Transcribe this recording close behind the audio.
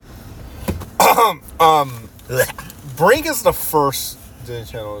Brink is the first Disney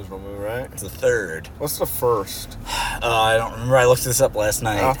Channel original movie, right? It's the third. What's the first? I don't remember. I looked this up last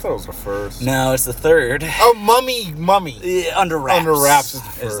night. I thought it was the first. No, it's the third. Oh, Mummy. Yeah, Under Wraps. Under Wraps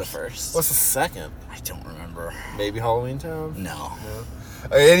is the first. What's the second? I don't remember. Maybe Halloween Town? No.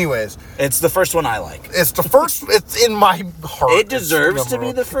 Anyways. It's the first one I like. It's the first. It's in my heart. It deserves to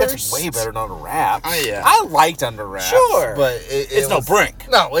be the first. It's way better than Under Wraps. Oh, yeah. I liked Under Wraps. Sure. But it's no Brink.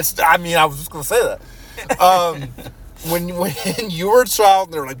 No, it's... I mean, I was just going to say that. When you were a child,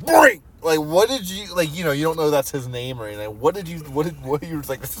 and they were like, Brink! Like, what did you... Like, you know, you don't know that's his name or anything. What did you were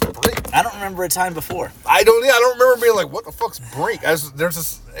like, this is Brink? I don't remember a time before. I don't remember being like, what the fuck's Brink? There's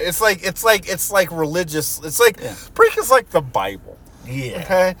this... It's like religious... It's like... Yeah. Brink is like the Bible. Yeah.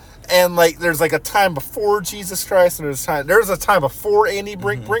 Okay? And, like, there's, like, a time before Jesus Christ, and there's a time before Andy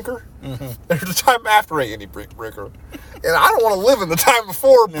Brinker. Mm-hmm. There's a time after Andy Brinker. And I don't want to live in the time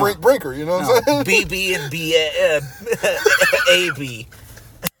before Brinker, you know what I'm saying? BB and AB.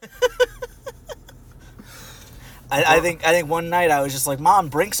 I think one night I was just like, Mom,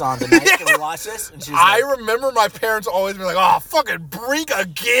 Brink's on tonight. Can we watch this? And she was I remember my parents always being like, oh, fucking Brink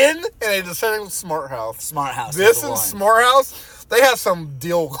again? And they just said it was Smart House. Smart House. This and Smart House, they had some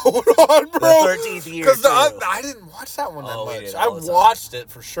deal going on, bro. The 13th year, because I didn't watch that one that much. I watched it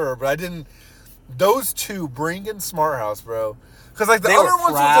for sure, but I didn't. Those two, Brink and Smart House, bro. Because like the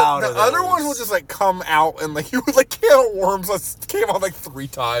other ones would just like come out and like you would like Can of Worms came out like 3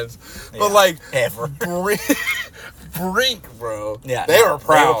 times, but like ever Brink, bro. Yeah, they were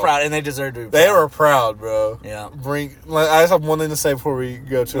proud. They were proud, and they deserved to be proud. They were proud, bro. Yeah, Brink. Like, I just have one thing to say before we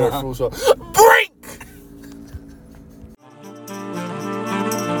go to our full show. Brink.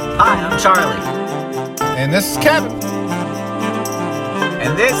 Hi, I'm Charlie. And this is Kevin.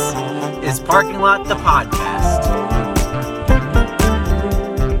 And this is Parking Lot the Podcast.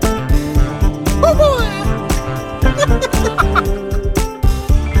 Oh boy!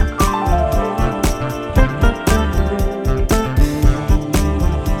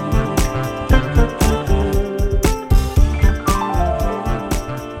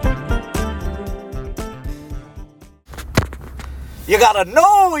 You gotta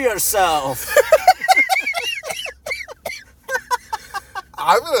know yourself.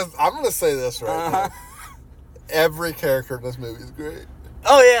 I'm gonna say this right now. Every character in this movie is great.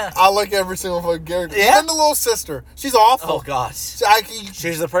 Oh yeah, I like every single fucking character. Yeah, even the little sister. She's awful. Oh gosh,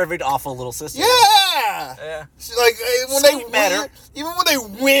 she's the perfect awful little sister. Yeah. She's like when they win, even when they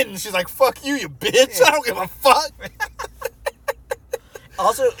win, she's like, "Fuck you, you bitch! Yeah. I don't give a fuck."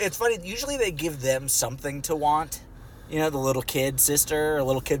 Also, it's funny. Usually they give them something to want. You know, the little kid sister or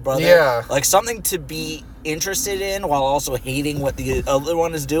little kid brother. Yeah. Like something to be interested in while also hating what the other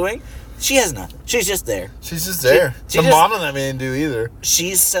one is doing. She has nothing. She's just there. She's just there. The mom and that man do either.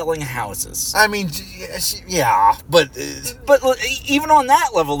 She's selling houses. I mean, yeah, but even on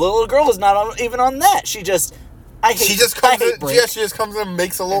that level, the little girl is not even on that. She just comes in and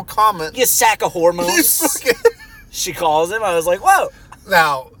makes a little comment. You sack of hormones. She calls him. I was like, whoa.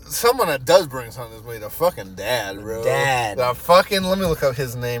 Now, someone that does bring something to this movie, the fucking dad, bro. Dad. Let me look up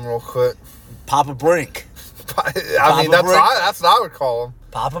his name real quick. Papa Brink. I mean, that's what I would call him.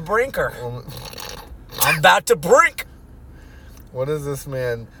 Papa Brinker. I'm about to brink. What is this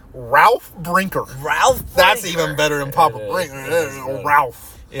man? Ralph Brinker. That's even better than Papa Brinker.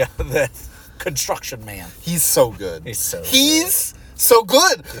 Ralph. Yeah, the construction man. He's so good. He's so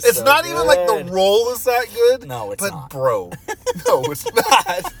good. It's not even like the role is that good. No, it's not. But bro, no, it's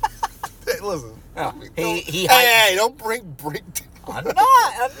not. Hey, listen. No. Hey, don't bring Brink down. I'm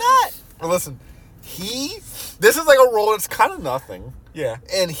not. But listen, this is like a role that's kind of nothing. Yeah.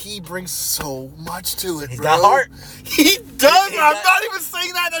 And he brings so much to it, He's bro. got heart. He does. I'm not even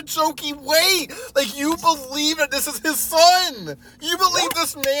saying that in a jokey way. Like, you believe that this is his son. You believe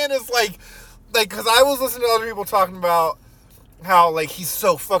this man is like, because I was listening to other people talking about how, like, he's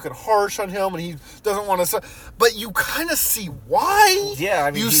so fucking harsh on him and he doesn't want to... But you kind of see why. Yeah,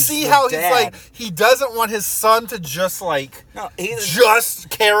 I mean, you see how he's like, he doesn't want his son to just, like, just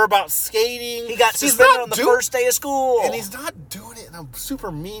care about skating. He got suspended on the first day of school. And he's not doing it in a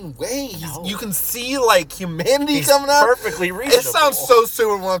super mean way. You can see, like, humanity coming out. Perfectly reasonable. It sounds so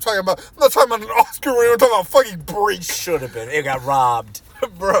stupid when I'm talking about... I'm not talking about an Oscar winner. I'm talking about fucking Brink. Should have been. It got robbed.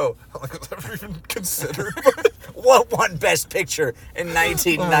 Bro, like, was ever even considered? What won Best Picture in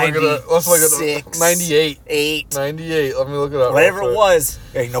 1996? Let's look at it. 98. 98. Let me look it up. Whatever it was.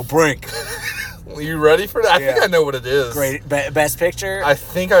 Ain't no Brink. You ready for that? I think I know what it is. Great. Best Picture? I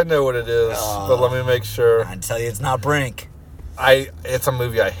think I know what it is, but let me make sure. I tell you, it's not Brink. It's a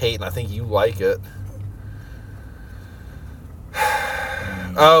movie I hate, and I think you like it.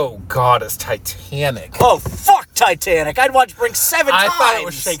 Oh, God, it's Titanic. Oh, fuck Titanic. I'd watch Brink 7 times. I thought it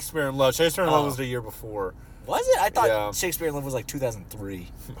was Shakespeare in Love. Shakespeare in Love was the year before. Was it? I thought Shakespeare in Love was like 2003.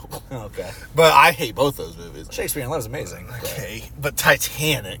 Okay. But I hate both those movies. Shakespeare in Love is amazing. Okay. But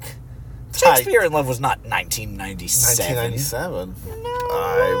Titanic. Shakespeare in Love was not 1997. 1997. No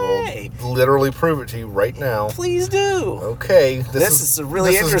I will literally prove it to you right now. Please do. Okay. This is a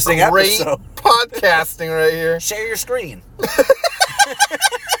really interesting episode. Podcasting right here. Share your screen.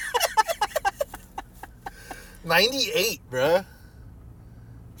 98, bruh.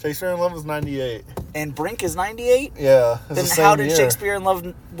 Shakespeare in Love was 98. And Brink is 98? Yeah. Then how did Shakespeare in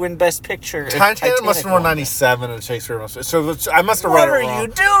Love win Best Picture? Titanic must have won 97 and Shakespeare must have. So I must have read it wrong. What are you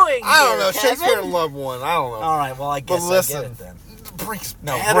doing? I don't know. Kevin? Shakespeare in Love won. I don't know. All right. Well, I guess I get it then. Brink's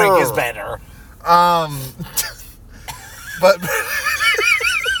no, better. Brink is better. But.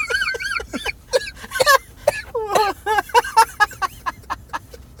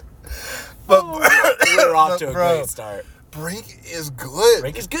 We're off to a great start. Brink is good.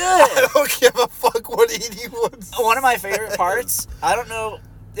 Brink is good. I don't give a fuck what anyone's. One of my favorite parts, I don't know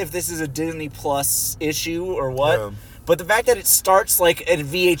if this is a Disney Plus issue or what, but the fact that it starts like a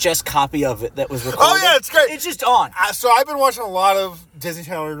VHS copy of it that was recorded. Oh, yeah, it's great. It's just on. So I've been watching a lot of Disney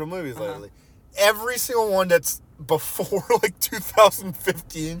Channel original movies lately. Every single one that's before like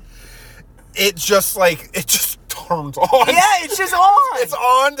 2015, it just turns on. Yeah, it's just on. It's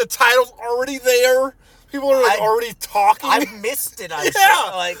on. The title's already there. People are already talking. I've missed it.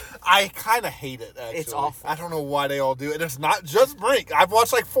 I kind of hate it, actually. It's awful. I don't know why they all do it. And it's not just Brink. I've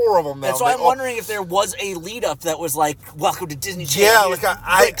watched like 4 of them now. That's why I'm wondering if there was a lead up that was like, welcome to Disney Channel.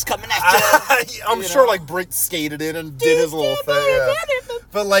 Yeah, Brink's coming at you. I'm sure like Brink skated in and did his little thing. Yeah.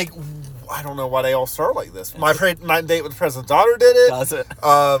 But like, I don't know why they all start like this. My Date with the President's Daughter did it. Does it?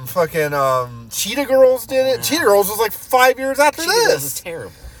 Cheetah Girls did it. Yeah. Cheetah Girls was like 5 years after Cheetah this. Girls is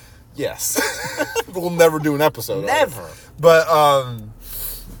terrible. Yes. We'll never do an episode never. of it. But,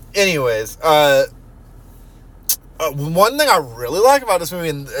 anyways, one thing I really like about this movie,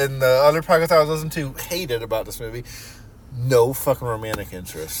 and the other podcast I was listening to hated about this movie, no fucking romantic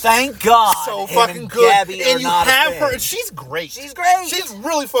interest. Thank God. So fucking good. Gabby and you have her, and she's great. She's great. She's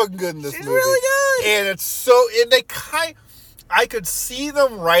really fucking good in this movie. She's really good. And it's so, and they I could see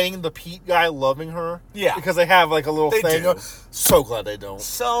them writing the Pete guy loving her. Yeah. Because they have like a little thing. Do. So glad they don't.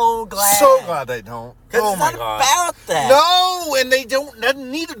 So glad. So glad they don't. Oh my God. It's not about that. No, and they don't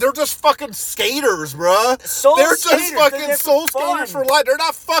need it. They're just fucking skaters, bruh. They're just fucking soul skaters for life. They're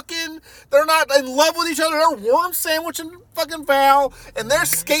not fucking, they're not in love with each other. They're worm sandwiching fucking Val, and they're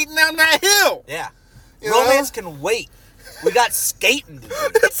skating down that hill. Yeah. You Romance can wait. We got skating to do.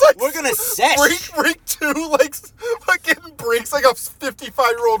 It's like we're gonna sesh. Brink 2, like fucking Brink's like a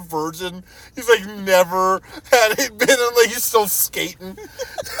 55-year-old virgin. He's like never had it been, and like he's still skating.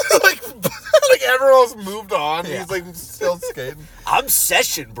 like everyone else moved on. Yeah. He's like still skating. I'm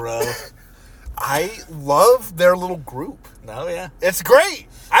session, bro. I love their little group. Oh yeah, it's great.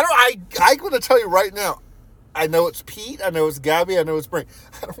 I'm gonna tell you right now. I know it's Pete. I know it's Gabby. I know it's Brink.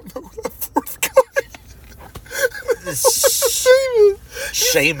 I don't know who that fourth guy is.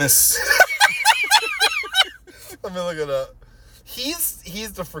 Seamus. Let me look it up.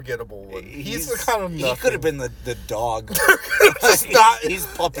 He's the forgettable one. He's the kind of nothing. He could have been the dog. He's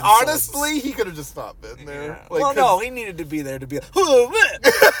puppet. Honestly, he could have just not been there. Yeah. Like, well, no, he needed to be there to be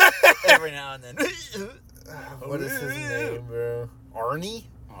every now and then. What is his name, bro? Arnie?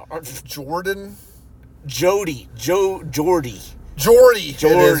 Jordan? Jody. Jordy. Jordy.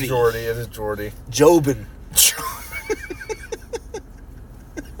 It is Jordy. Jobin.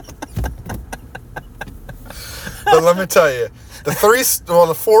 But let me tell you, the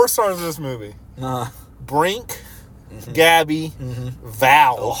 4 stars of this movie: Brink, Gabby,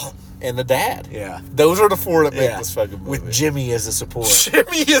 Val, and the dad. Yeah, those are the 4 that make this fucking movie. With Jimmy as a support.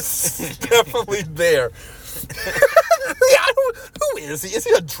 Jimmy is definitely there. Who is he? Is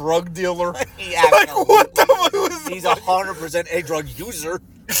he a drug dealer? Yeah, like what the fuck is he's 100% a drug user.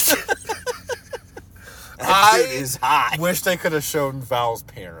 That dude is hot. Wish they could have shown Val's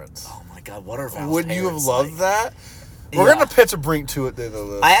parents. Oh my God, what are Val's parents? Wouldn't you have loved that? We're gonna pitch a Brink to it then.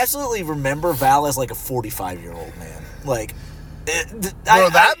 I absolutely remember Val as like a 45-year-old man. Like, man.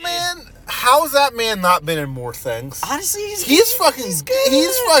 How's that man not been in more things? Honestly, he's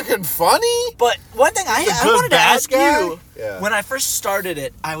fucking funny. But one thing I wanted to ask you, when I first started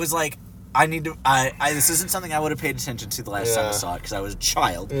it, I was like, this isn't something I would have paid attention to the last time I saw it because I was a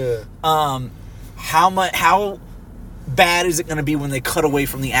child. Yeah. How bad is it going to be when they cut away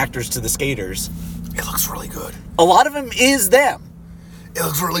from the actors to the skaters? It looks really good. A lot of them is them. It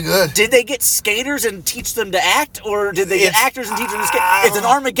looks really good. Did they get skaters and teach them to act, or did they get actors and teach them to skate? It's an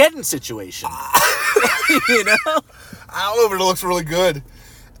Armageddon situation. You know? I don't know, but it looks really good.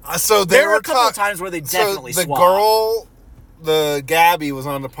 So there were a couple of times where they definitely the girl, the Gabby, was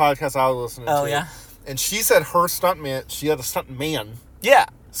on the podcast I was listening to. Oh, yeah? And she said her stuntman, she had a stunt man. Yeah.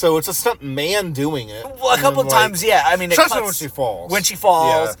 So it's a stunt man doing it. Well, a couple of times, yeah. I mean, especially when she falls. When she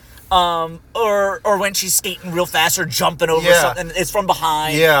falls. Yeah. Or when she's skating real fast or jumping over something. It's from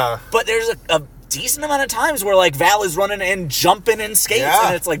behind. Yeah. But there's a decent amount of times where, like, Val is running and jumping in skates,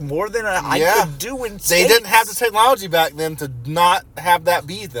 and it's, like, more than I could do in skates. They didn't have the technology back then to not have that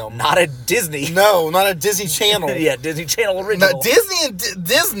be them. Not at Disney. No, not at Disney Channel. Yeah, Disney Channel original. No,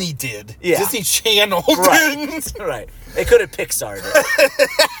 Disney did. Yeah. Disney Channel didn't. Right. They could have Pixar'd it.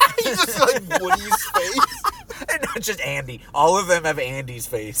 You just like Woody's face. And not just Andy. All of them have Andy's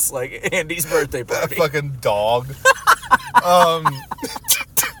face. Like, Andy's birthday party. That fucking dog.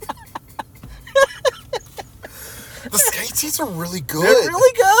 The skate scenes are really good. They're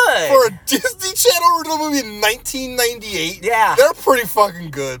really good. For a Disney Channel original movie in 1998, yeah. They're pretty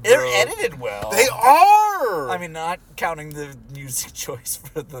fucking good, bro. They're edited well. They are! I mean, not counting the music choice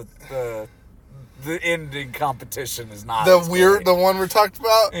for the ending competition is not the one we talked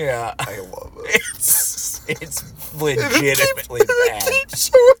about. Yeah, I love it. It's legitimately bad.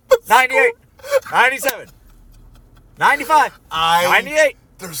 98, 97, 95, 98.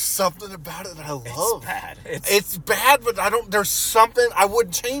 There's something about it that I love. It's bad. It's bad, but there's something I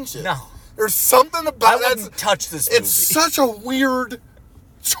wouldn't change it. No, there's something about it. I wouldn't touch this movie. It's such a weird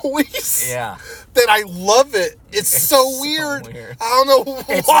choice. Yeah, that I love it. It's so weird. I don't know why.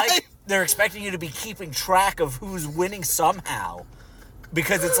 It's like they're expecting you to be keeping track of who's winning somehow.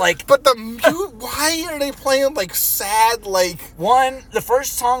 Because it's like... But why are they playing, like, sad, like... The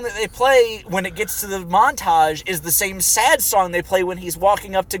first song that they play when it gets to the montage is the same sad song they play when he's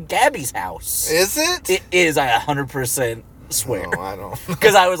walking up to Gabby's house. Is it? It is, I 100% swear. No, I don't.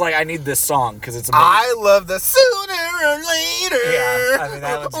 Because I was like, I need this song, because it's amazing. I love the sooner or later. Yeah, I mean,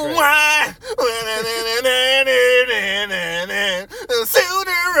 that one's great. Why?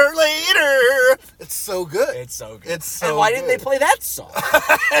 Sooner or later. It's so good. It's so good. It's so And why didn't they play that song?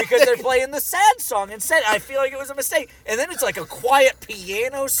 Because they're playing the sad song instead. I feel like it was a mistake. And then it's like a quiet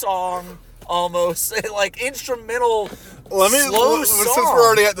piano song, almost. Like instrumental, slow song. Since we're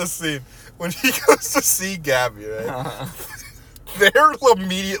already at this scene, when he goes to see Gabby, right? They're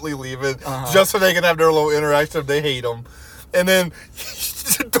immediately leaving just so they can have their little interaction if they hate him. And then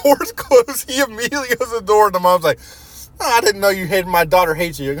the door's closed. He immediately goes to the door, and the mom's like, I didn't know you hated my daughter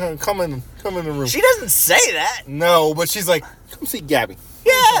hates you. Come in the room. She doesn't say that. No, but she's like, come see Gabby.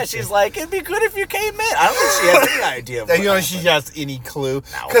 Yeah, she's like, it'd be good if you came in. I don't think she has any idea. You know, she has any clue.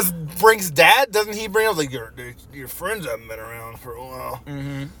 Because Brink's dad, doesn't he bring up, like, your friends haven't been around for a while.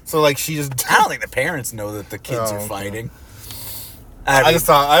 Mm-hmm. So, like, she just... I don't think the parents know that the kids are fighting. I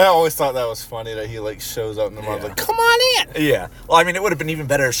always thought that was funny that he, like, shows up and the mom's like, come on in. Yeah. Well, I mean, it would have been even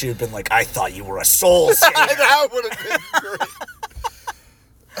better if she had been like, I thought you were a soul skater. That would have been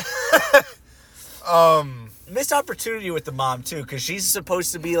great. Missed opportunity with the mom, too, because she's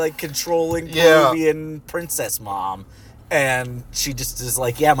supposed to be, like, controlling Peruvian princess mom. And she just is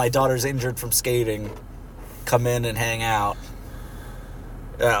like, yeah, my daughter's injured from skating. Come in and hang out.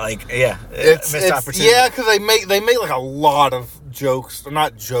 Missed opportunity. Yeah, because they make like a lot of jokes, or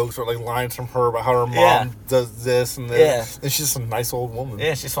not jokes, or like lines from her about how her mom does this and that. Yeah. And she's just a nice old woman.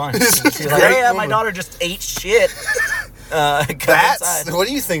 Yeah, she's fine. She's like, yeah, my daughter just ate shit. What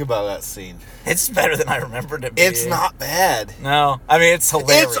do you think about that scene? It's better than I remembered it being. It's not bad. No. I mean, it's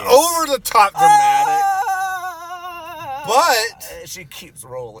hilarious. It's over the top dramatic. But she keeps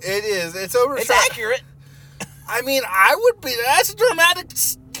rolling. It is. It's over. It's accurate. I mean, that's a dramatic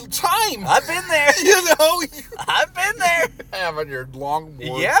time. I've been there. You know? I've been there. Having your long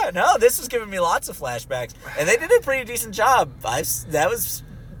board. Yeah, no, this was giving me lots of flashbacks. And they did a pretty decent job. That was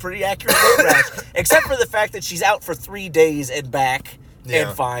pretty accurate road rash. Except for the fact that she's out for 3 days and back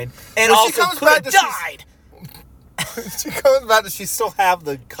and fine. And also could have died. She comes back and she still have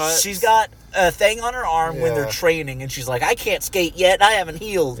the cut. She's got a thing on her arm when they're training, and she's like, I can't skate yet, I haven't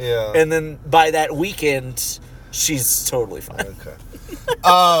healed. Yeah. And then by that weekend, she's totally fine. Okay.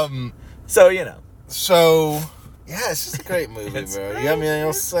 So, you know. So, yeah, it's just a great movie, bro. You got anything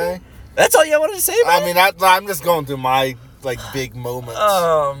else to say? That's all you wanted to say about it? I mean, I'm just going through my, like, big moments.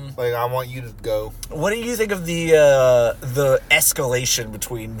 Like, I want you to go. What do you think of the escalation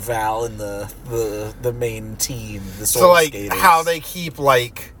between Val and the main team, the so, like, skaters? How they keep,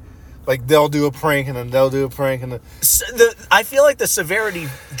 like they'll do a prank and then they'll do a prank and then... I feel like the severity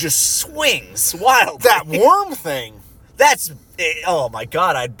just swings wildly. That worm thing. That's Oh my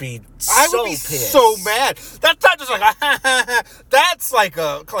God, I'd be I would be pissed. so mad. That's not just like, that's like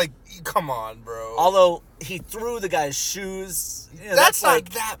come on, bro. Although he threw the guy's shoes. That's not like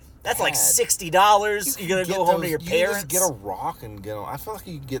that. That's like $60. You're going to go home to your parents? You just get a rock and get them. I feel like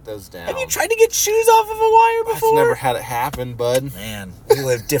you can get those down. Have you tried to get shoes off of a wire before? I've never had it happen, bud. Man, we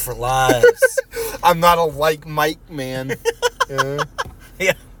live different lives. I'm not a like Mike man.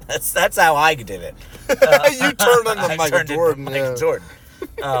 Yeah, that's how I did it. You turned into Michael Jordan. Michael Jordan.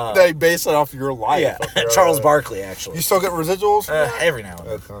 They base it off your life. Yeah, Charles Barkley, actually. You still get residuals? Every now and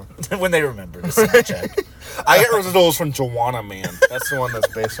then. Okay. When they remember to Snapchat. I get residuals from Joanna Man. That's the one that's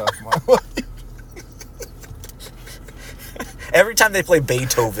based off my life. Every time they play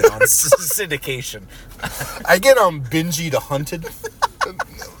Beethoven on syndication. I get Benji the Hunted.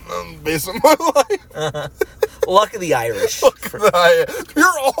 Based on my life. Luck of the Irish.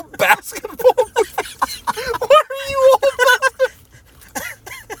 You're all basketball. Why are you all basketball?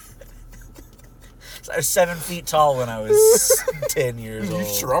 I was 7 feet tall when I was 10 years old. You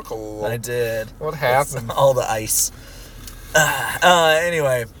shrunk a little. I did. What happened? All the ice.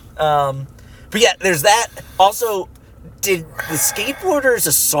 Anyway. But yeah, there's that. Also, did the skateboarders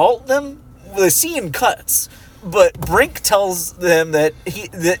assault them? The scene cuts. But Brink tells them that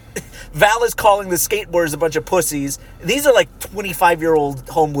Val is calling the skateboarders a bunch of pussies. These are like 25-year-old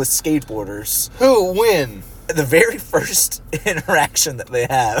homeless skateboarders. Who? When? The very first interaction that they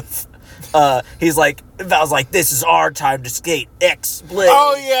have. He's like, Val's like, this is our time to skate. X-Blade.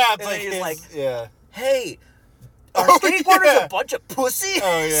 Oh, yeah. It's and like he's like, yeah. Hey, are skateboarders a bunch of pussies?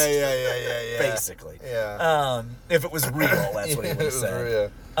 Oh, yeah. Basically. Yeah. If it was real, that's what he would have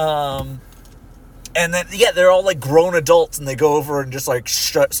said. Yeah. And then, yeah, they're all like grown adults and they go over and just like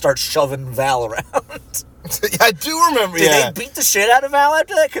start shoving Val around. I do remember, Did they beat the shit out of Val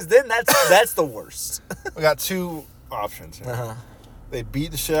after that? Because then that's the worst. We got two options here. Uh-huh. They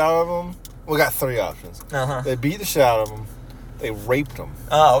beat the shit out of him. We got three options. Uh-huh. They beat the shit out of him. They raped him.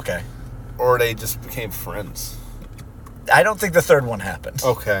 Oh, okay. Or they just became friends. I don't think the third one happened.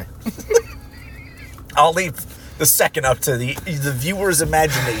 Okay. I'll leave the second up to the viewer's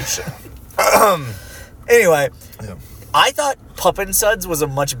imagination. Anyway, yeah. I thought Puppin Suds was a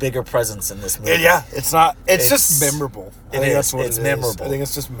much bigger presence in this movie. Yeah, it's not. It's just memorable. It's memorable. I think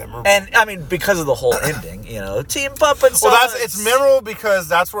it's just memorable. And I mean, because of the whole ending, Team Puppin Suds. Well, it's memorable because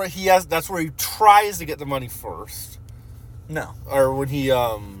that's where he tries to get the money first. No. Or when he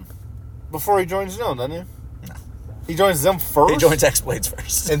before he joins them, doesn't he? No. He joins them first. He joins X-Blades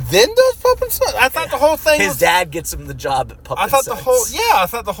first, and then does Puppin Suds. I thought the whole thing. His dad gets him the job at Puppin Suds. I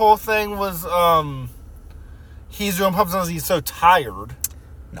thought the whole thing was he's doing Puppin Suds. He's so tired.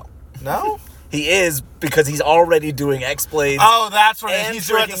 No. He is, because he's already doing X-Blades. Oh, that's what it is. He's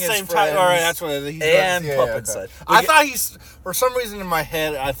doing at the same time. All right, that's what it is. And Puppin Suds. I thought for some reason in my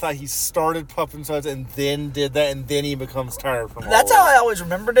head, I thought he started Puppin Suds and then did that, and then he becomes tired from all That's how I always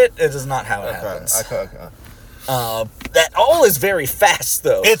remembered it. It is not how it happens. Okay. That all is very fast,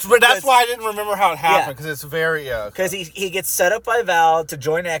 though. That's why I didn't remember how it happened, because it's very... Because he gets set up by Val to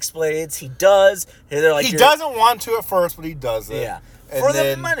join X-Blades. He does. They're like, he doesn't want to at first, but he does it. Yeah. And for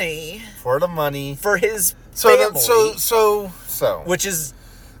the money. For his family. So. Which is...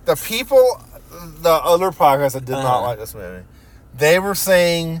 The people, the other podcasts that did not like this movie, they were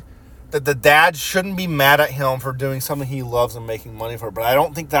saying that the dad shouldn't be mad at him for doing something he loves and making money for, but I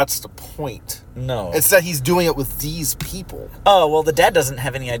don't think that's the point. No. It's that he's doing it with these people. Oh, well, the dad doesn't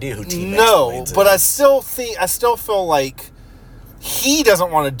have any idea who Team X-Blades is. But I still feel like he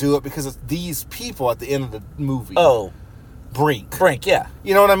doesn't want to do it because it's these people at the end of the movie. Oh. Brink, yeah.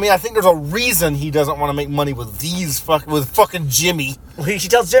 You know what I mean? I think there's a reason he doesn't want to make money with fucking Jimmy. Well, he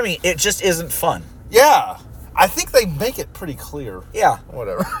tells Jimmy it just isn't fun. Yeah. I think they make it pretty clear. Yeah.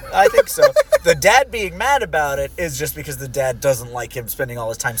 Whatever. I think so. The dad being mad about it is just because the dad doesn't like him spending all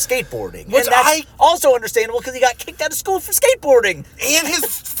his time skateboarding. Which and that's also understandable because he got kicked out of school for skateboarding. And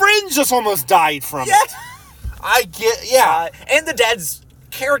his friend just almost died from it. I get, yeah. And the dad's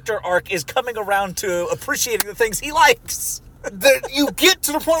character arc is coming around to appreciating the things he likes. You get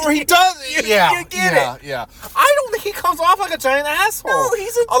to the point where he does. You get it. Yeah. I don't think he comes off like a giant asshole. No,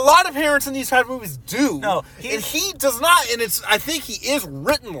 he's a lot of parents in these type of movies do. No, and he does not. And I think he is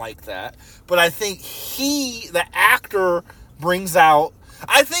written like that. But I think the actor, brings out.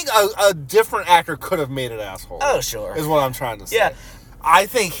 I think a different actor could have made it asshole. Oh, sure. Is what I'm trying to say. Yeah. I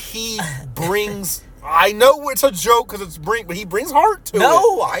think he brings. I know it's a joke because it's Brink, but he brings heart to it.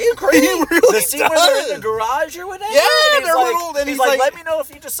 No, I agree. He really the scene where they're in the garage or whatever. Yeah, and they're little. And he's like, let me know if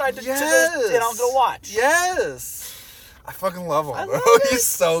you decide to do this, and I'll go watch. Yes. I fucking love him, bro. Love He's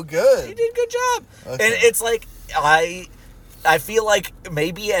so good. He did a good job. Okay. And it's like, I feel like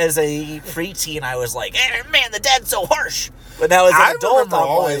maybe as a preteen, I was like, hey, man, the dad's so harsh. But now as an adult, remember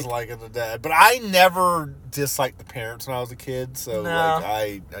always liking the dad. But I never disliked the parents when I was a kid. So,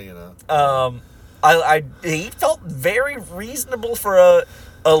 like, he felt very reasonable for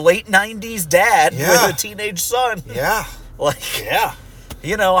a late 90s dad with a teenage son. Yeah.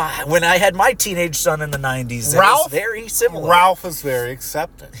 You know, when I had my teenage son in the 90s, it was very similar. Ralph is very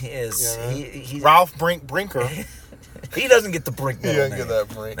accepting. He is. You know? Ralph Brinker. He doesn't get the Brink. He doesn't get that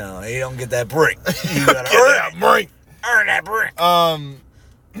Brink. No, he don't get that Brink. You gotta earn that Brink. Earn that Brink.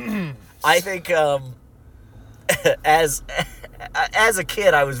 I think as a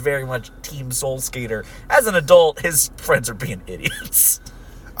kid, I was very much Team Soul Skater. As an adult, his friends are being idiots.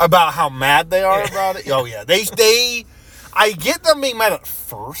 About how mad they are about it? Oh, yeah. I get them being mad at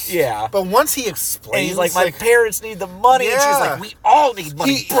first. Yeah. But once he explains... And he's like, my parents need the money. Yeah. And she's like, we all need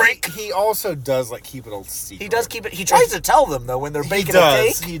money, Brink. He also does, like, keep it a secret. He does keep it... He tries to tell them, though, when they're baking a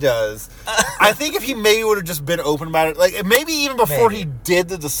cake. He does. I think if he maybe would have just been open about it, like, maybe even before he did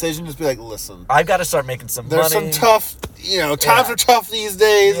the decision, just be like, listen... I've got to start making some money. There's some tough... times are tough these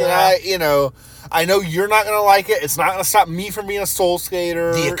days, and I know you're not going to like it. It's not going to stop me from being a soul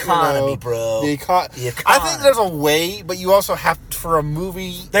skater. The economy, bro. The economy. I think there's a way, but you also have to, for a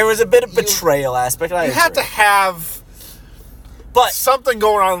movie... There was a bit of betrayal aspect. You have to have something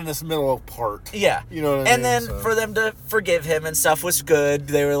going on in this middle part. Yeah. You know what I mean? And then for them to forgive him and stuff was good.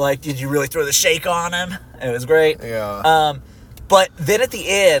 They were like, did you really throw the shake on him? It was great. Yeah. But then at the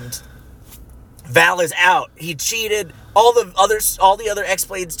end, Val is out. He cheated. All the other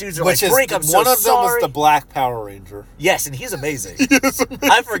X-Blades dudes are like, Brink, I'm so sorry. One of them is the Black Power Ranger. Yes, and he's amazing.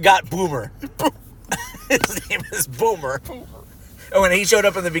 I forgot Boomer. His name is Boomer. And when he showed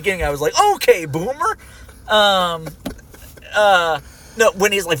up in the beginning, I was like, okay, Boomer. No,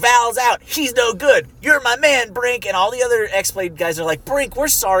 when he's like, Val's out, he's no good. You're my man, Brink. And all the other X-Blade guys are like, Brink, we're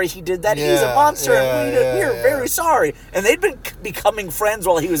sorry he did that. He's a monster, and we're very sorry. And they'd been becoming friends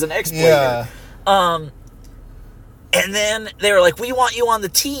while he was an X-Blader. Yeah. And then they were like, we want you on the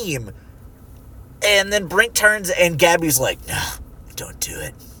team. And then Brink turns and Gabby's like, no, don't do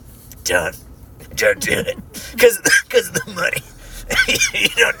it. Don't do it. Because of the money. You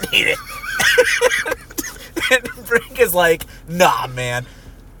don't need it. And Brink is like, nah, man.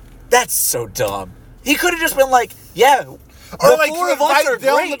 That's so dumb. He could have just been like, yeah. Or like, invite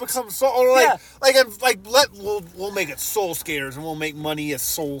them to become soul, or we'll make it Soul Skaters, and we'll make money as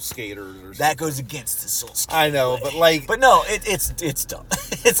Soul Skaters. Or that goes against the Soul Skater. I know, but no, it's dumb.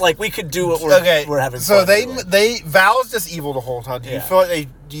 It's like we could do what we're having. So Val's just evil the whole time. Do you feel like it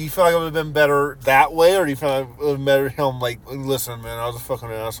would have been better that way, or do you feel like it would have been better him like, listen, man, I was a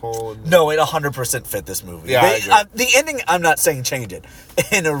fucking asshole? No, it 100% fit this movie. Yeah, the ending, I'm not saying change it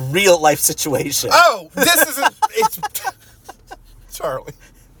in a real life situation. Oh, this isn't. It's. Charlie,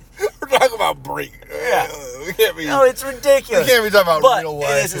 we're talking about Brink. Yeah, we can't be. No, it's ridiculous. We can't be talking about real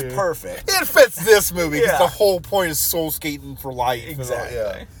life. This is perfect. It fits this movie because the whole point is soul skating for life. Exactly.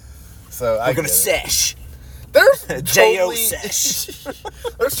 Yeah. So we're gonna sesh. There's J.O. sesh.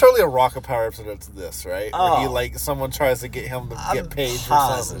 There's totally a Rocket Power episode that's this, right? Oh. Where someone tries to get him to get paid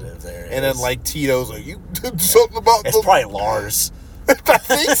for something, there and then like Tito's like, you did something about. It's probably Lars. I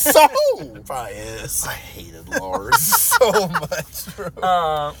think so. It probably is. I hated Lars so much,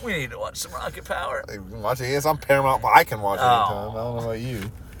 bro. We need to watch some Rocket Power. We can watch it. It's on Paramount, but I can watch it anytime. I don't know about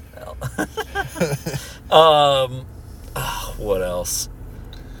you. What else?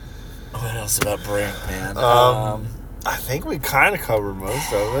 What else about Brink, man? I think we kind of covered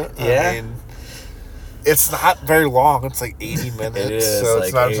most of it. Yeah. I mean, it's not very long. It's like 80 minutes. It is, so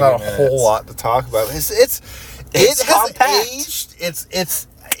it's not a whole lot to talk about. It has aged.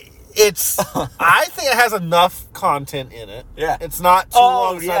 It's. I think it has enough content in it. Yeah, it's not too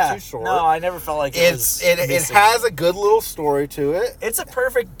long. It's not too short. No, I never felt like it was. It has a good little story to it. It's a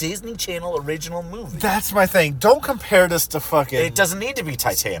perfect Disney Channel original movie. That's my thing. Don't compare this to fucking. It doesn't need to be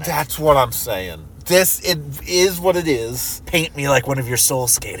Titanic. That's what I'm saying. It is what it is. Paint me like one of your soul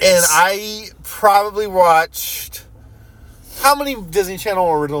skaters. And I probably watched. How many Disney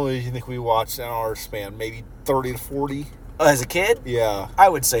Channel originals do you think we watched in our span? Maybe 30 to 40? As a kid? Yeah. I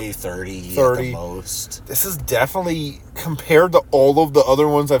would say 30 at the most. This is definitely, compared to all of the other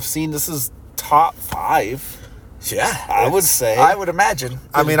ones I've seen, this is top 5. Yeah. I would say. I would imagine.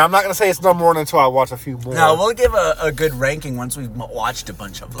 I mean, I'm not going to say it's number 1 until I watch a few more. No, we'll give a good ranking once we've watched a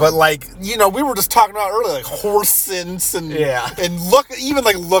bunch of them. But, we were just talking about earlier, horse sense and look at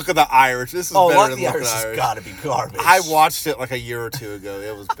the Irish. This is better than the Irish. Has got to be garbage. I watched it a year or two ago.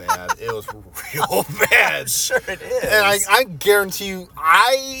 It was bad. It was real bad. I'm sure it is. And I guarantee you,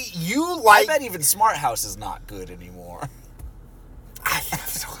 I bet even Smart House is not good anymore.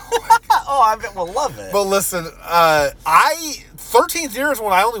 Oh, I bet we'll love it. But listen, 13th Year is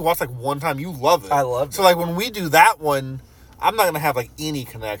one I only watched like one time. You love it. I love it. So like when we do that one, I'm not going to have like any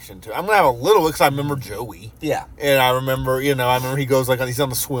connection to it. I'm going to have a little because I remember Joey. Yeah. And I remember, he goes like, he's on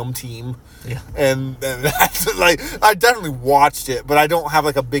the swim team. Yeah. And that's, like, I definitely watched it, but I don't have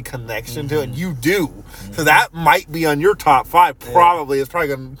like a big connection to it. And you do. Mm-hmm. So that might be on your top 5. Probably. Yeah. It's probably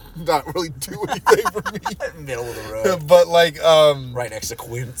going to not really do anything for me. Middle of the road. But like, right next to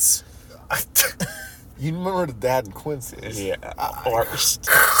Quince. You remember the dad in Quince is? Yeah. Worst.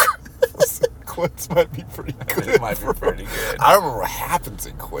 Quince might be pretty good. It might be pretty good. I don't remember what happens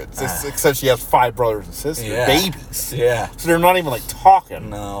in Quince. Except she has 5 brothers and sisters. Yeah. Babies. Yeah. So they're not even like talking.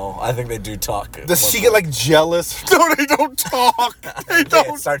 No, I think they do talk. Does she get like jealous? No, they don't talk. They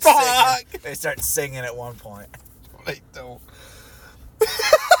don't start talk. Singing. They start singing at one point. They don't.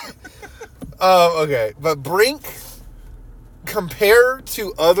 Okay, but Brink, compared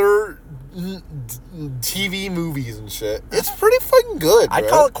to other TV movies and shit, it's pretty fucking good. I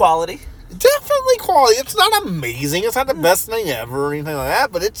call it quality. Definitely quality. It's not amazing. It's not the best thing ever or anything like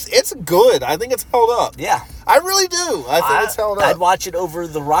that, but it's good. I think it's held up. Yeah. I really do. I think it's held up. I'd watch it over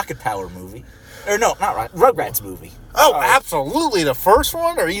the Rocket Power movie. Or no, not Rugrats movie. Oh, absolutely. The first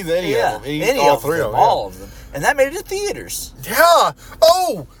one or either any of them? All three of them. All of them. And that made it to theaters. Yeah.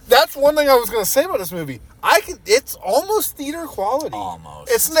 Oh, that's one thing I was going to say about this movie. It's almost theater quality.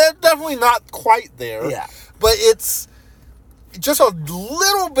 Almost. It's definitely not quite there. Yeah. But it's just a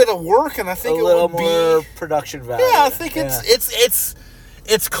little bit of work, and I think it would be a little more production value. Yeah, I think it's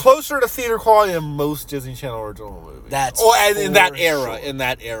closer to theater quality than most Disney Channel original movies. That's in that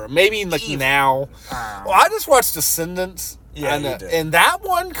era. Maybe like now. Well, I just watched Descendants. Yeah, and that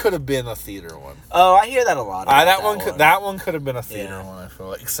one could have been a theater one. Oh, I hear that a lot. That one could have been a theater one. I feel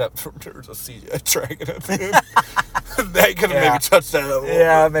like, except for there was a CGI dragon at the end. That could have maybe touched that a little.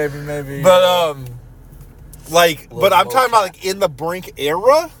 Yeah, maybe. But but I'm talking about like in the Brink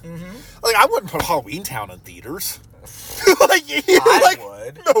era. Mm-hmm. Like I wouldn't put Halloween Town in theaters. I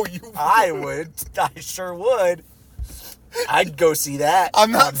would. No, you would. I would. I sure would. I'd go see that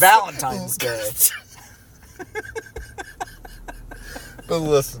on Valentine's Day. But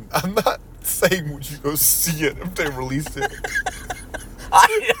listen, I'm not saying would you go see it if they released it.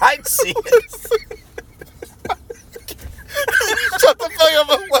 I'd see it. Shut the fuck up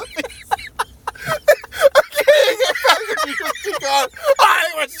and let me. I can't get back if you just keep on.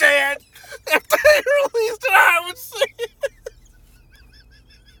 I would see it. If they released it, I would see it.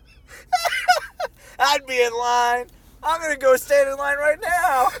 I'd be in line. I'm going to go stand in line right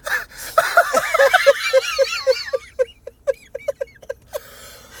now.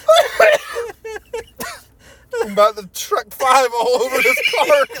 I'm about to truck 5 all over this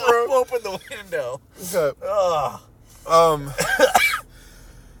car, bro. Open the window. Okay. Oh, wow.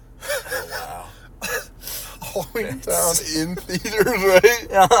 Halloween Town in theaters, right?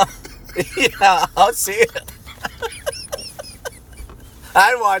 Yeah, I'll see it.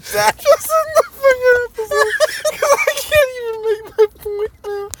 I'd watch that. Just in the fucking episode. Because I can't even make my point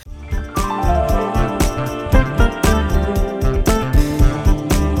now.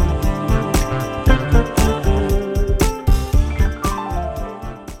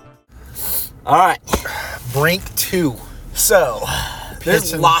 All right. Brink 2. So,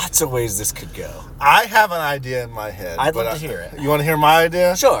 there's lots of ways this could go. I have an idea in my head. I'd love to hear it. You want to hear my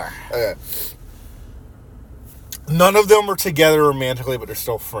idea? Sure. Okay. None of them are together romantically, but they're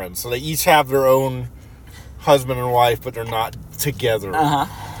still friends. So they each have their own husband and wife, but they're not together.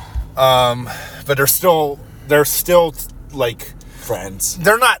 But they're still like friends.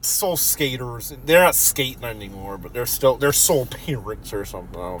 They're not soul skaters. They're not skating anymore, but they're soul parents or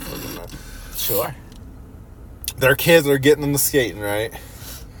something. I don't fucking know. Sure. Their kids are getting into skating, right?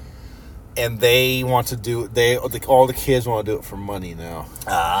 And they want to do all the kids want to do it for money now.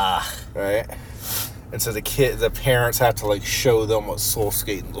 Right? And so the parents have to like show them what soul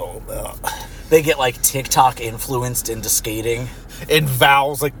skating's all about. They get like TikTok influenced into skating. And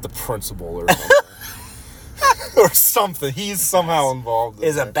Val's like the principal or something. Or something. He's somehow involved.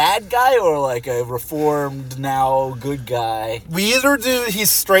 Is a bad guy or like a reformed now good guy? We either do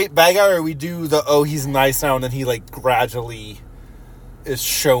he's straight bad guy or we do he's nice now and then he like gradually is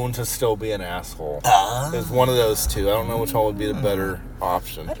shown to still be an asshole. It's one of those two. I don't know which one would be the better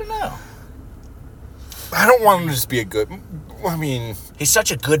option. I don't know. I don't want him to just be a good... I mean... He's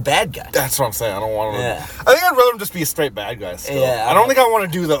such a good bad guy. That's what I'm saying. I don't want him to... Yeah. I think I'd rather him just be a straight bad guy still. Yeah, I don't think I want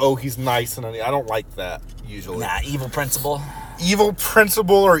to do he's nice and I don't like that, usually. Nah, evil principal. Evil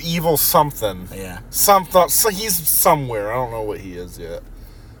principal or evil something. Yeah. So he's somewhere. I don't know what he is yet.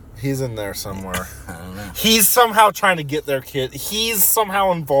 He's in there somewhere. I don't know. He's somehow trying to get their kid. He's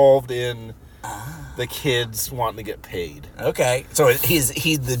somehow involved in the kids wanting to get paid. Okay. So he's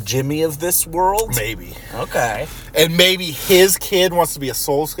the Jimmy of this world? Maybe. Okay. And maybe his kid wants to be a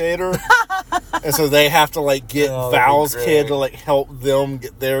soul skater. And so they have to, like, get Val's kid to, like, help them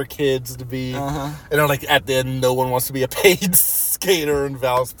get their kids to be. And then, like, at the end, no one wants to be a paid skater, and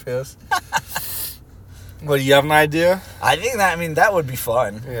Val's pissed. Well, do you have an idea? I think that would be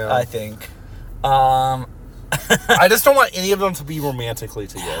fun. Yeah. I think. I just don't want any of them to be romantically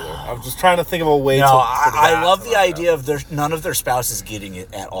together. I'm just trying to think of a way to. I love the idea of none of their spouses getting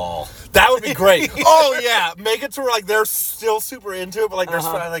it at all. That would be great. Oh yeah, make it to where like they're still super into it, but like they're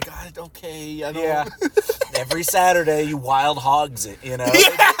like, okay, I don't. Yeah. Every Saturday, you wild hogs it. You know,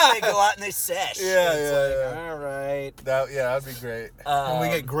 they go out and they sesh. Yeah. All right. That'd be great. And we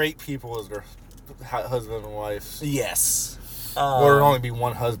get great people as their husband and wife. Yes. Or it'd only be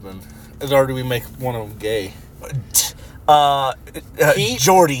one husband. Or do we make one of them gay?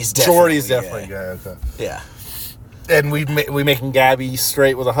 Jordy's definitely gay. Okay. Yeah. And we making Gabby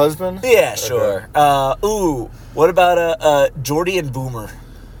straight with a husband? Yeah, sure. Okay. What about Jordy and Boomer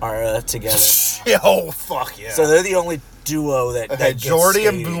are together now? Oh, fuck yeah. So they're the only duo that gets Jordy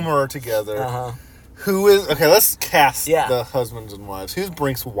skating. and Boomer are together. Who is... Okay, let's cast the husbands and wives. Who's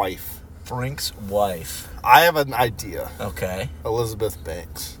Brink's wife? Brink's wife. I have an idea. Okay. Elizabeth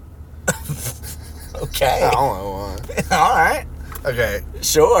Banks. Okay. I don't know why. All right. Okay.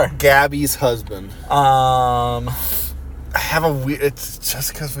 Sure. Gabby's husband. I have a weird... It's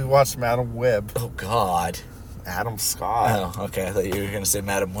just because we watched Madam Web. Oh, God. Adam Scott. Oh, okay. I thought you were going to say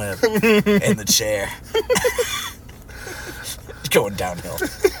Madam Web. In the chair. Going downhill.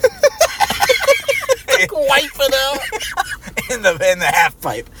 Wipe it out. in the half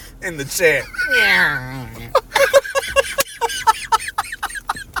pipe. In the chair.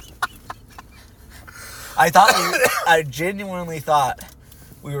 I genuinely thought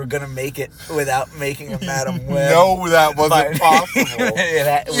we were going to make it without making a Madam Web. No, that wasn't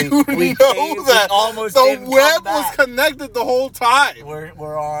possible. We almost the web was connected the whole time.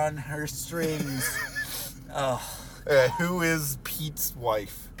 We're on her strings. Who is Pete's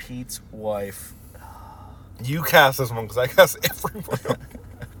wife? Pete's wife. You cast this one because I cast everyone.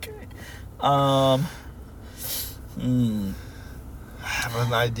 Okay. I have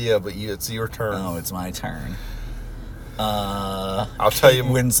an idea, but it's your turn. Oh, it's my turn. I'll tell you.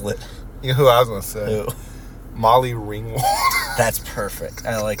 Winslet. You know who I was going to say? Who? Molly Ringwald. That's perfect.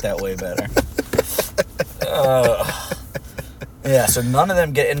 I like that way better. Yeah, so none of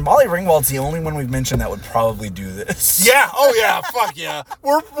them get... And Molly Ringwald's the only one we've mentioned that would probably do this. Yeah, oh yeah, fuck yeah.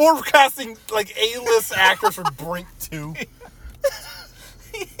 We're casting, like, A-list actors for Brink 2.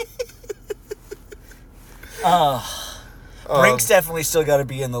 Brink's definitely still got to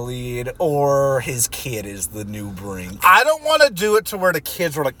be in the lead, or his kid is the new Brink. I don't want to do it to where the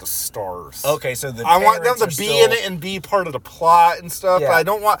kids are like the stars. Okay, so I want them to be in it and be part of the plot and stuff. Yeah. But I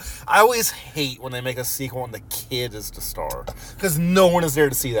don't want. I always hate when they make a sequel and the kid is the star because no one is there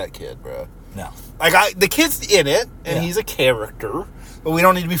to see that kid, bro. No, like the kid's in it and he's a character, but we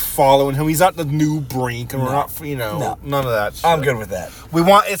don't need to be following him. He's not the new Brink, and we're not, none of that shit. I'm good with that.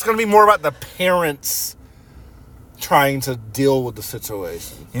 It's going to be more about the parents trying to deal with the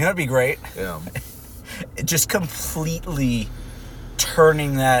situation. You know what'd be great? Yeah. Just completely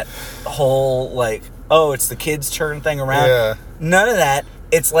turning that whole, like, oh, it's the kids' turn thing around. Yeah. None of that.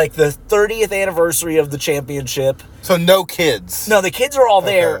 It's like the 30th anniversary of the championship. So no kids. No, the kids are all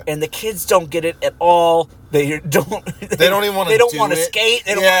there, and the kids don't get it at all. They don't even want to They don't want to skate.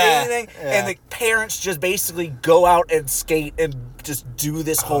 They don't want anything. Yeah. And the parents just basically go out and skate and just do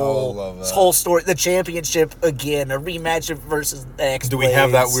this whole story. The championship again, a rematch versus the X. Do we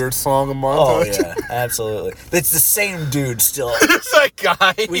have that weird song in montage? Oh yeah, absolutely. It's the same dude still. It's that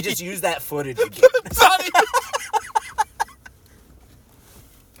guy. We just use that footage again.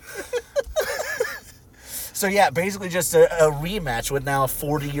 So yeah, basically just a rematch with now a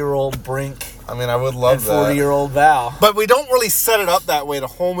 40-year-old Brink. I mean, I would love that. 40-year-old Val. But we don't really set it up that way. The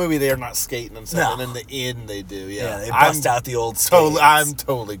whole movie, they are not skating and stuff. No. And in the end, they do. Yeah, they bust out the old skates. I'm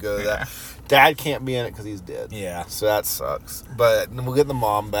totally good at that. Dad can't be in it because he's dead. Yeah. So that sucks. But we'll get the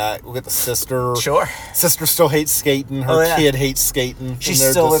mom back. We'll get the sister. Sure. Sister still hates skating. Her kid hates skating. She's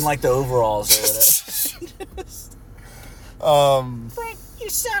still in, like, the overalls or whatever. Brink, you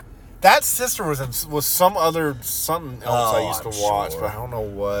suck. That sister was something else I used to watch, but I don't know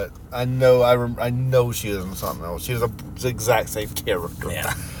what. I know she was in something else. She was the exact same character.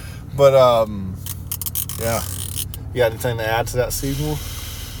 Yeah. But yeah. You got anything to add to that sequel?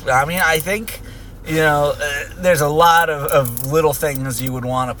 I mean, I think You know, there's a lot of little things you would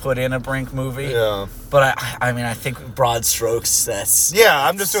want to put in a Brink movie. Yeah. But I mean, I think broad strokes,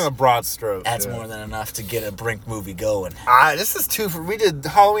 I'm just doing a broad stroke. That's more than enough to get a Brink movie going. This is we did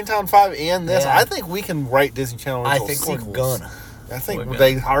Halloween Town 5 and this. Yeah. I think we can write Disney Channel sequels. We're gonna. I think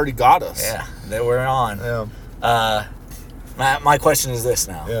they already got us. Yeah, they were on. Yeah. My question is this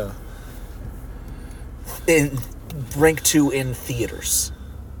now. Yeah. In Brink 2 in theaters.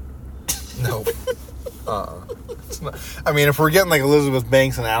 No. It's not. I mean, if we're getting like Elizabeth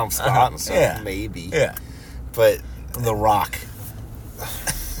Banks and Adam Scott and stuff, maybe. Yeah. But The Rock.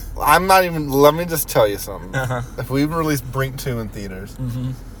 I'm not even. Let me just tell you something. If we release Brink 2 in theaters,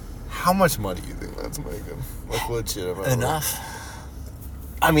 how much money do you think that's making? Like legit enough.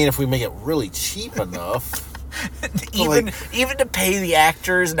 I mean, if we make it really cheap enough. even to pay the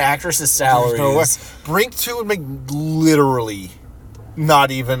actors and actresses' salaries. No, Brink 2 would make literally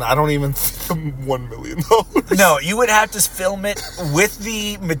not even, I don't even think $1 million. No, you would have to film it with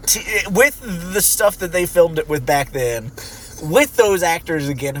the stuff that they filmed it with back then, with those actors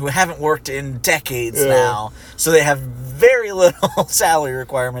again who haven't worked in decades now, so they have very little salary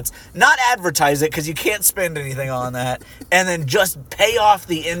requirements. Not advertise it because you can't spend anything on that, and then just pay off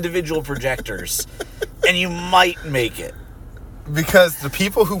the individual projectors, and you might make it. Because the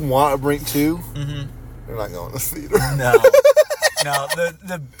people who want a Brink 2, they're not going to theater. No,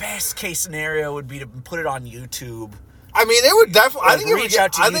 the best case scenario would be to put it on YouTube. I mean, it would definitely. Like,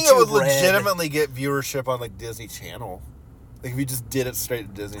 I think it would legitimately get viewership on like Disney Channel. Like if you just did it straight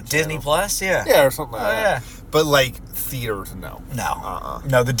to Disney Channel. Disney Plus, yeah, or something like that. Yeah. But like theaters, no.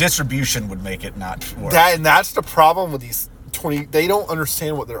 No, the distribution would make it not work. And that's the problem with these 20. They don't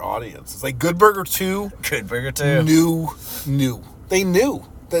understand what their audience is. Like Good Burger 2. Knew. They knew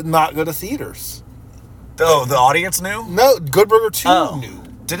that not go to theaters. Oh, the audience knew? No, Good Burger 2 knew.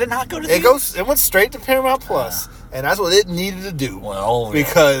 Did it not go to theaters? It went straight to Paramount Plus. And that's what it needed to do.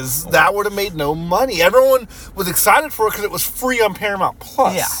 Because that would have made no money. Everyone was excited for it because it was free on Paramount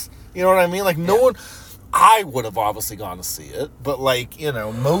Plus. Yeah. You know what I mean? Like, no one... I would have obviously gone to see it. But, like, you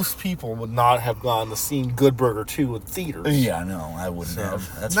know, most people would not have gone to see Good Burger 2 in theaters. Yeah, no, I wouldn't have.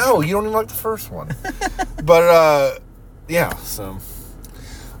 That's you don't even like the first one. But, so...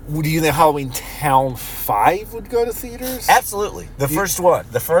 Do you think Halloween Town 5 would go to theaters? Absolutely. The first one.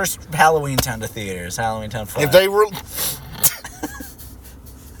 The first Halloween Town to theaters. Halloween Town 5. If they were... I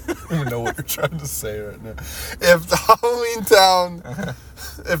don't even know what you're trying to say right now. If the Halloween Town...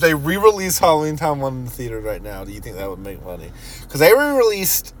 If they re-release Halloween Town 1 in the theaters right now, do you think that would make money? Because they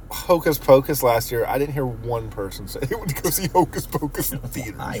re-released Hocus Pocus last year. I didn't hear one person say they would go see Hocus Pocus in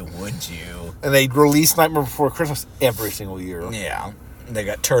theaters. Why would you? And they release Nightmare Before Christmas every single year. Yeah. They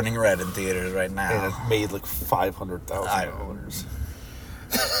got Turning Red in theaters right now. And it made like $500,000.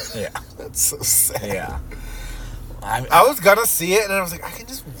 Yeah. That's so sad. Yeah. I was going to see it, and I was like, I can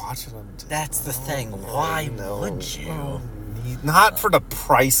just watch it on TV. That's the thing. Why would you? Not for the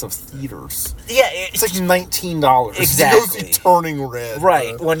price of theaters. Yeah. It's like $19. Exactly. To go see Turning Red.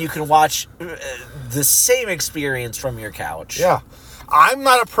 Right. When you can watch the same experience from your couch. Yeah. I'm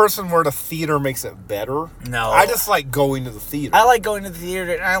not a person where the theater makes it better. No. I just like going to the theater. I like going to the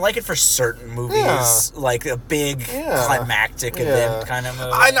theater, and I like it for certain movies, like a big climactic event kind of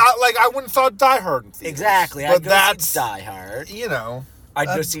movie. I went and saw Die Hard in theaters. Exactly. But I'd go see Die Hard. You know. I'd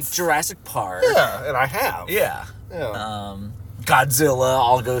go see Jurassic Park. Yeah, and I have. Yeah. Yeah. Godzilla,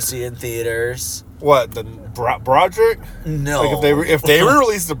 I'll go see in theaters. What, the Broderick? No. Like if they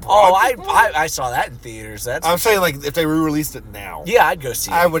re-released the Broderick? I saw that in theaters. I'm saying like if they re-released it now. Yeah, I'd go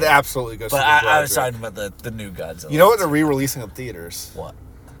see it. I would absolutely go see it. But I was talking about the new Godzilla. You know what they're re-releasing in theaters? What?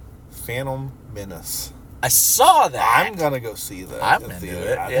 Phantom Menace. I saw that. I'm gonna go see that. I'm into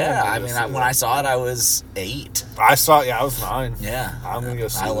it. Yeah, I mean, when I saw it, I was 8. I was 9. Yeah. I'm gonna go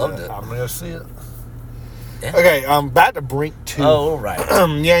see it. I loved it. I'm gonna go see it. Yeah. Okay, back to Brink 2. Oh, right. Yeah,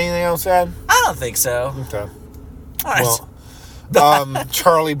 anything else to add? I don't think so. Okay. All right. Well,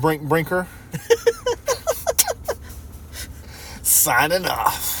 Charlie Brinker. Signing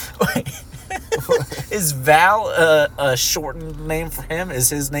off. Wait. Is Val a shortened name for him?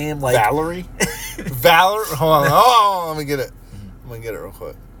 Is his name like... Valerie? Hold on. Oh, let me get it. I'm going to get it real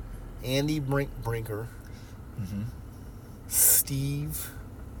quick. Andy Brinker. Mm-hmm. Steve.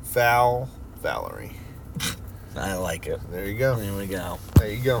 Valerie. I like it. There you go. There we go. There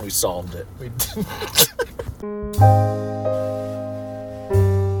you go. We solved it. We did.